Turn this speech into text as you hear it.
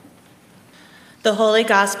The Holy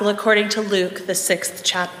Gospel according to Luke, the 6th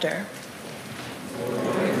chapter.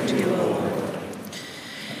 Glory to you, O Lord.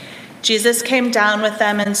 Jesus came down with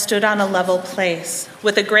them and stood on a level place,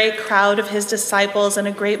 with a great crowd of his disciples and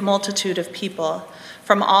a great multitude of people,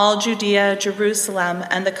 from all Judea, Jerusalem,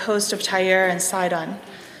 and the coast of Tyre and Sidon.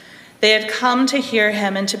 They had come to hear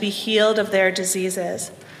him and to be healed of their diseases,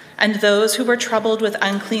 and those who were troubled with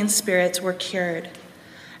unclean spirits were cured.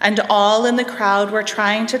 And all in the crowd were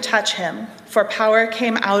trying to touch him, for power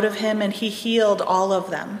came out of him, and he healed all of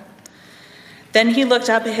them. Then he looked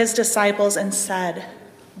up at his disciples and said,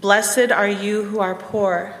 "Blessed are you who are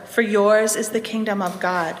poor, for yours is the kingdom of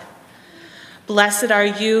God. Blessed are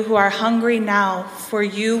you who are hungry now, for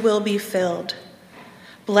you will be filled.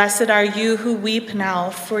 Blessed are you who weep now,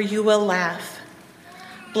 for you will laugh.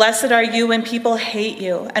 Blessed are you when people hate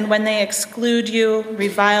you, and when they exclude you,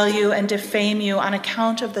 revile you, and defame you on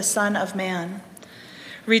account of the Son of Man.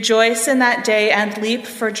 Rejoice in that day and leap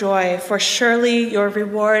for joy, for surely your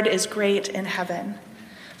reward is great in heaven.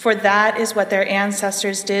 For that is what their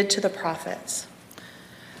ancestors did to the prophets.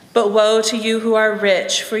 But woe to you who are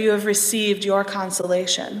rich, for you have received your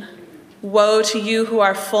consolation. Woe to you who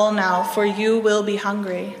are full now, for you will be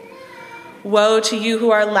hungry. Woe to you who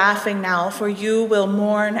are laughing now, for you will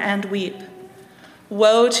mourn and weep.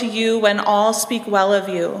 Woe to you when all speak well of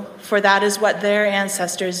you, for that is what their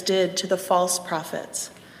ancestors did to the false prophets."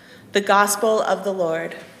 The Gospel of the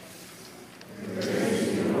Lord.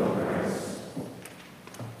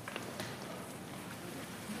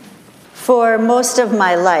 For most of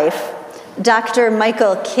my life, Dr.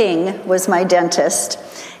 Michael King was my dentist.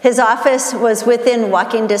 His office was within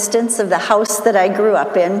walking distance of the house that I grew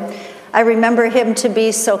up in. I remember him to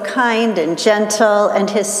be so kind and gentle, and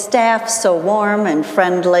his staff so warm and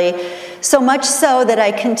friendly, so much so that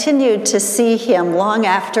I continued to see him long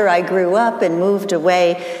after I grew up and moved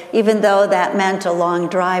away, even though that meant a long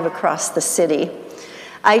drive across the city.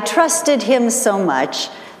 I trusted him so much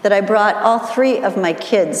that I brought all 3 of my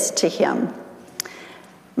kids to him.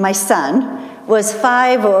 My son was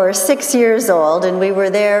 5 or 6 years old, and we were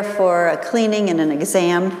there for a cleaning and an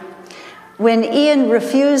exam. When Ian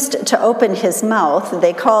refused to open his mouth,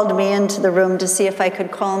 they called me into the room to see if I could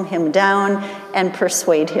calm him down and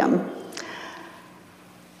persuade him.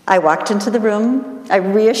 I walked into the room, I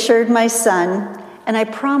reassured my son, and I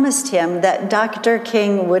promised him that Dr.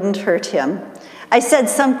 King wouldn't hurt him. I said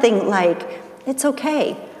something like, "It's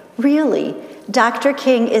okay, really. Dr.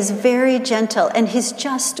 King is very gentle, and he's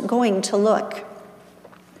just going to look."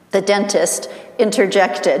 The dentist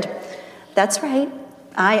interjected, "That's right.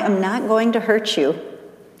 I am not going to hurt you."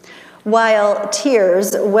 While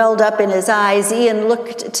tears welled up in his eyes, Ian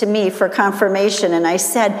looked to me for confirmation, and I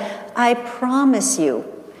said, "I promise you,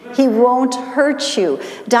 he won't hurt you.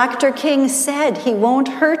 Dr. King said he won't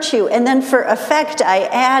hurt you." And then for effect, I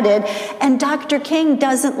added, "And Dr. King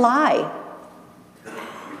doesn't lie."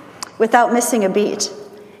 Without missing a beat,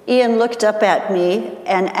 Ian looked up at me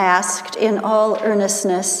and asked in all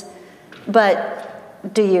earnestness,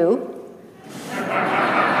 "But do you?"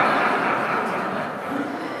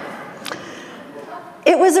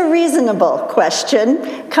 It was a reasonable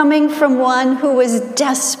question, coming from one who was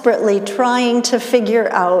desperately trying to figure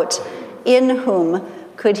out in whom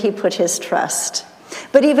could he put his trust.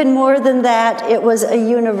 But even more than that, it was a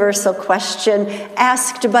universal question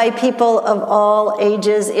asked by people of all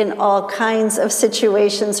ages in all kinds of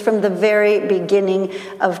situations from the very beginning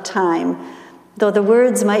of time. Though the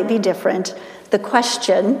words might be different, the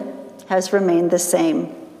question has remained the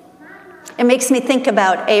same. It makes me think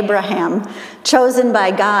about Abraham, chosen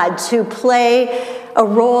by God to play a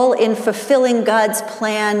role in fulfilling God's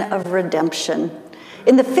plan of redemption.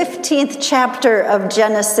 In the 15th chapter of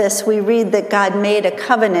Genesis, we read that God made a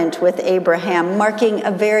covenant with Abraham, marking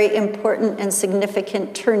a very important and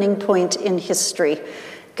significant turning point in history.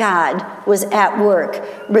 God was at work,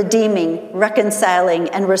 redeeming, reconciling,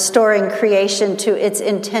 and restoring creation to its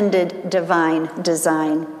intended divine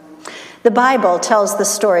design. The Bible tells the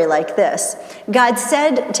story like this. God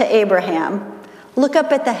said to Abraham, "Look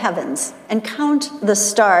up at the heavens and count the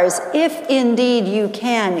stars, if indeed you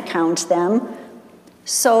can count them.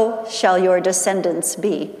 So shall your descendants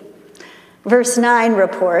be." Verse 9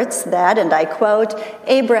 reports that, and I quote,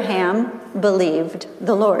 "Abraham believed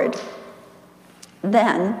the Lord."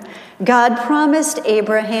 Then God promised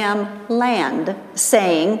Abraham land,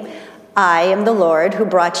 saying, "I am the Lord who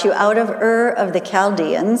brought you out of Ur of the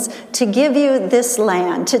Chaldeans to give you this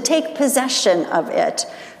land, to take possession of it.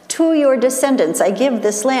 To your descendants I give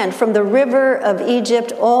this land, from the river of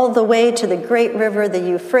Egypt all the way to the great river, the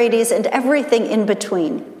Euphrates, and everything in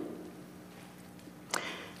between."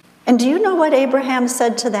 And do you know what Abraham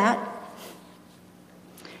said to that?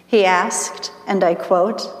 He asked, and I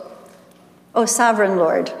quote, "O sovereign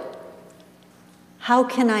Lord, how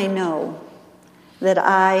can I know that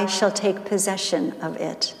I shall take possession of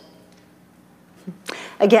it?"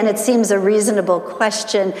 Again, it seems a reasonable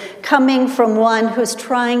question coming from one who's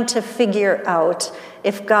trying to figure out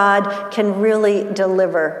if God can really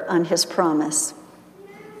deliver on his promise.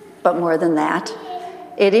 But more than that,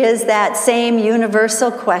 it is that same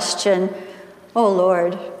universal question, "Oh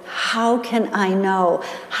Lord, how can I know?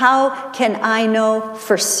 How can I know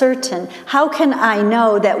for certain? How can I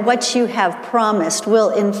know that what you have promised will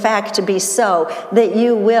in fact be so, that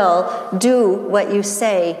you will do what you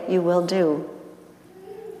say you will do?"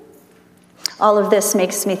 All of this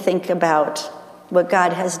makes me think about what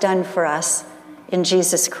God has done for us in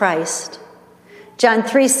Jesus Christ. John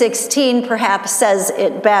 3:16 perhaps says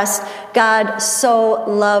it best. God so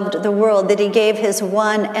loved the world that he gave his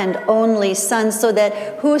one and only Son, so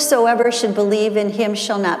that whosoever should believe in him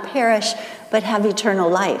shall not perish, but have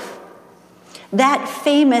eternal life. That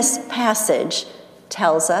famous passage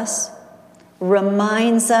tells us,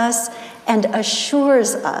 reminds us, and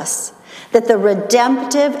assures us that the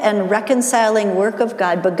redemptive and reconciling work of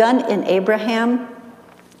God begun in Abraham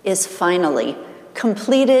is finally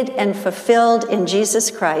completed and fulfilled in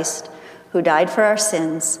Jesus Christ, who died for our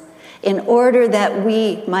sins, in order that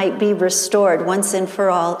we might be restored once and for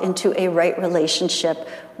all into a right relationship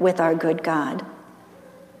with our good God.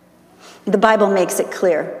 The Bible makes it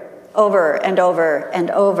clear over and over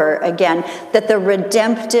and over again that the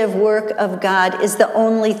redemptive work of God is the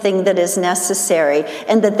only thing that is necessary,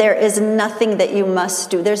 and that there is nothing that you must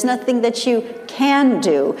do. There's nothing that you can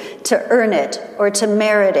do to earn it or to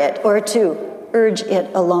merit it or to urge it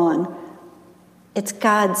along. It's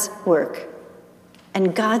God's work,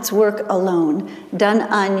 and God's work alone, done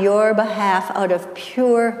on your behalf out of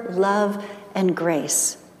pure love and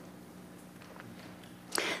grace.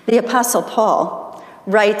 The Apostle Paul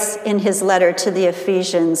writes in his letter to the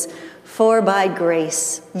Ephesians, "For by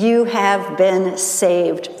grace you have been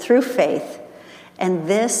saved through faith, and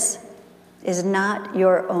this is not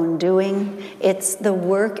your own doing. It's the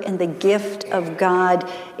work and the gift of God.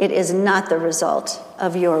 It is not the result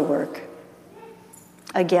of your work."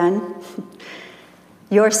 Again,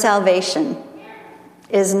 your salvation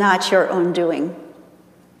is not your own doing.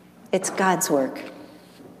 It's God's work.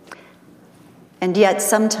 And yet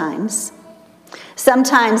sometimes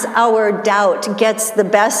our doubt gets the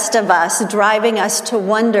best of us, driving us to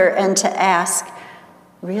wonder and to ask,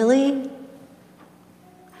 really?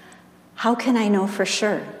 How can I know for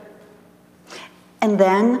sure? And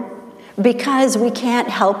then, because we can't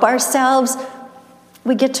help ourselves,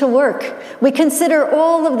 we get to work. We consider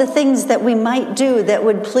all of the things that we might do that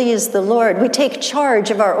would please the Lord. We take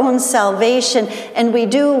charge of our own salvation, and we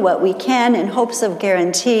do what we can in hopes of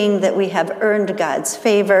guaranteeing that we have earned God's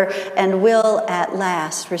favor and will at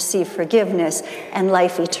last receive forgiveness and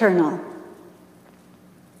life eternal.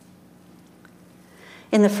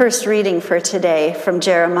 In the first reading for today from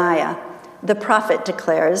Jeremiah, the prophet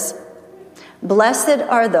declares, "Blessed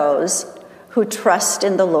are those who trust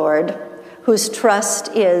in the Lord, whose trust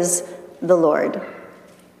is the Lord."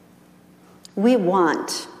 We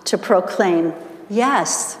want to proclaim,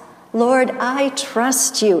 "Yes, Lord, I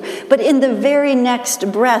trust you." But in the very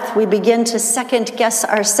next breath, we begin to second guess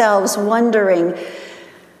ourselves, wondering,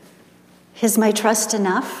 is my trust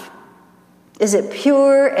enough? Is it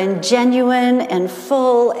pure and genuine and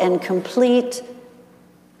full and complete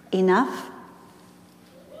enough?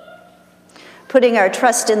 Putting our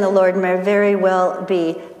trust in the Lord may very well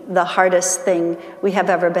be the hardest thing we have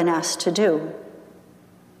ever been asked to do.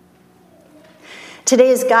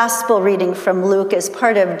 Today's gospel reading from Luke is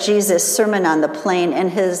part of Jesus' Sermon on the Plain,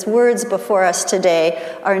 and his words before us today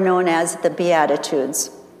are known as the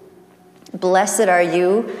Beatitudes. Blessed are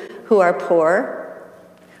you who are poor,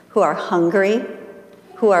 who are hungry,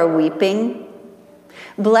 who are weeping.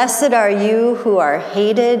 Blessed are you who are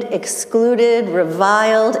hated, excluded,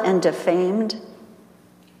 reviled, and defamed.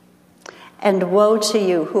 And woe to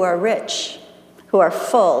you who are rich, who are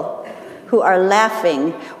full, who are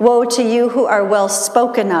laughing. Woe to you who are well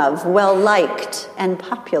spoken of, well liked, and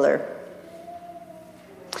popular.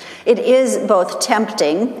 It is both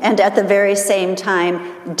tempting and at the very same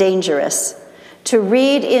time dangerous to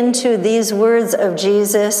read into these words of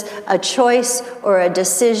Jesus a choice or a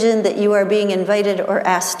decision that you are being invited or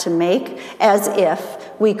asked to make, as if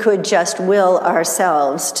we could just will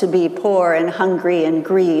ourselves to be poor and hungry and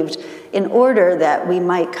grieved in order that we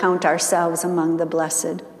might count ourselves among the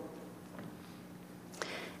blessed.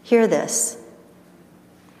 Hear this.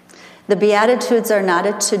 The Beatitudes are not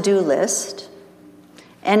a to-do list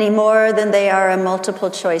any more than they are a multiple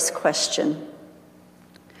choice question.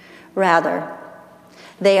 Rather,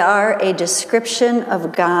 they are a description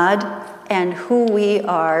of God and who we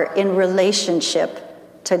are in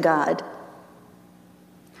relationship to God.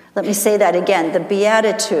 Let me say that again. The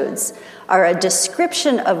Beatitudes are a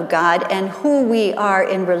description of God and who we are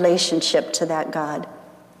in relationship to that God.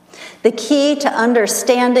 The key to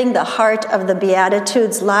understanding the heart of the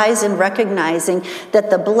Beatitudes lies in recognizing that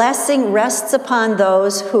the blessing rests upon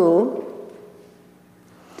those who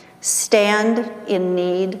stand in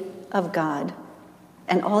need of God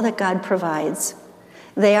and all that God provides.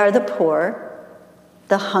 They are the poor,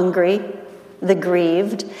 the hungry, the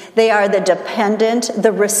grieved. They are the dependent,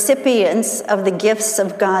 the recipients of the gifts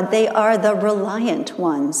of God. They are the reliant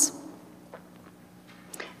ones.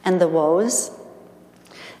 And the woes?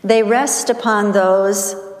 They rest upon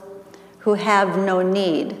those who have no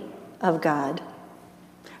need of God,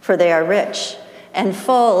 for they are rich and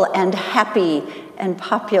full and happy and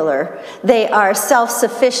popular. They are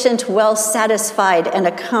self-sufficient, well-satisfied, and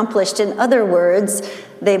accomplished. In other words,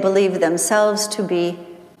 they believe themselves to be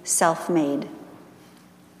self-made.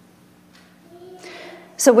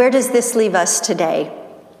 So where does this leave us today?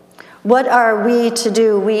 What are we to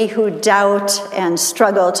do, we who doubt and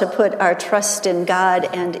struggle to put our trust in God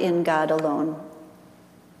and in God alone?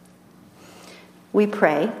 We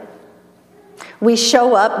pray. We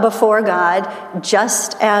show up before God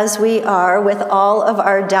just as we are, with all of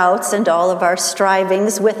our doubts and all of our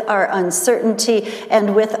strivings, with our uncertainty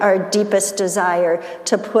and with our deepest desire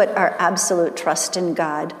to put our absolute trust in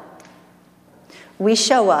God. We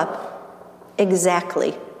show up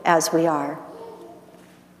exactly as we are.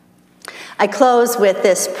 I close with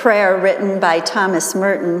this prayer written by Thomas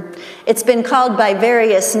Merton. It's been called by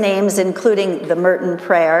various names, including the Merton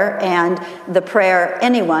Prayer and the prayer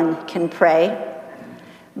anyone can pray.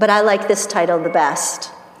 But I like this title the best,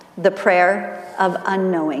 The Prayer of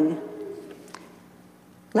Unknowing.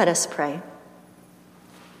 Let us pray.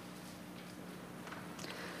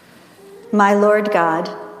 My Lord God,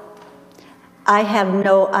 I have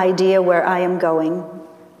no idea where I am going.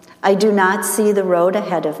 I do not see the road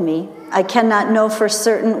ahead of me. I cannot know for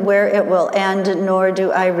certain where it will end, nor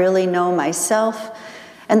do I really know myself.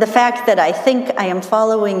 And the fact that I think I am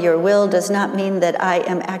following your will does not mean that I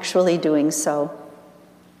am actually doing so.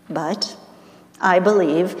 But I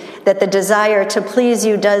believe that the desire to please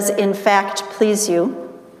you does in fact please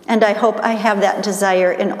you. And I hope I have that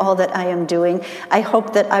desire in all that I am doing. I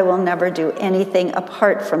hope that I will never do anything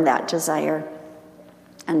apart from that desire.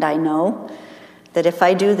 And I know that if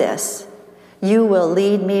I do this, you will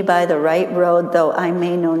lead me by the right road, though I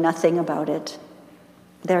may know nothing about it.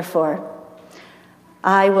 Therefore,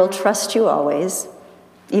 I will trust you always,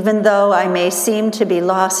 even though I may seem to be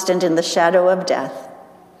lost and in the shadow of death.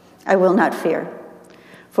 I will not fear,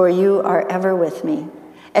 for you are ever with me,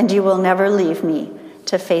 and you will never leave me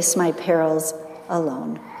to face my perils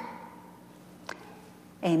alone.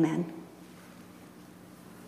 Amen.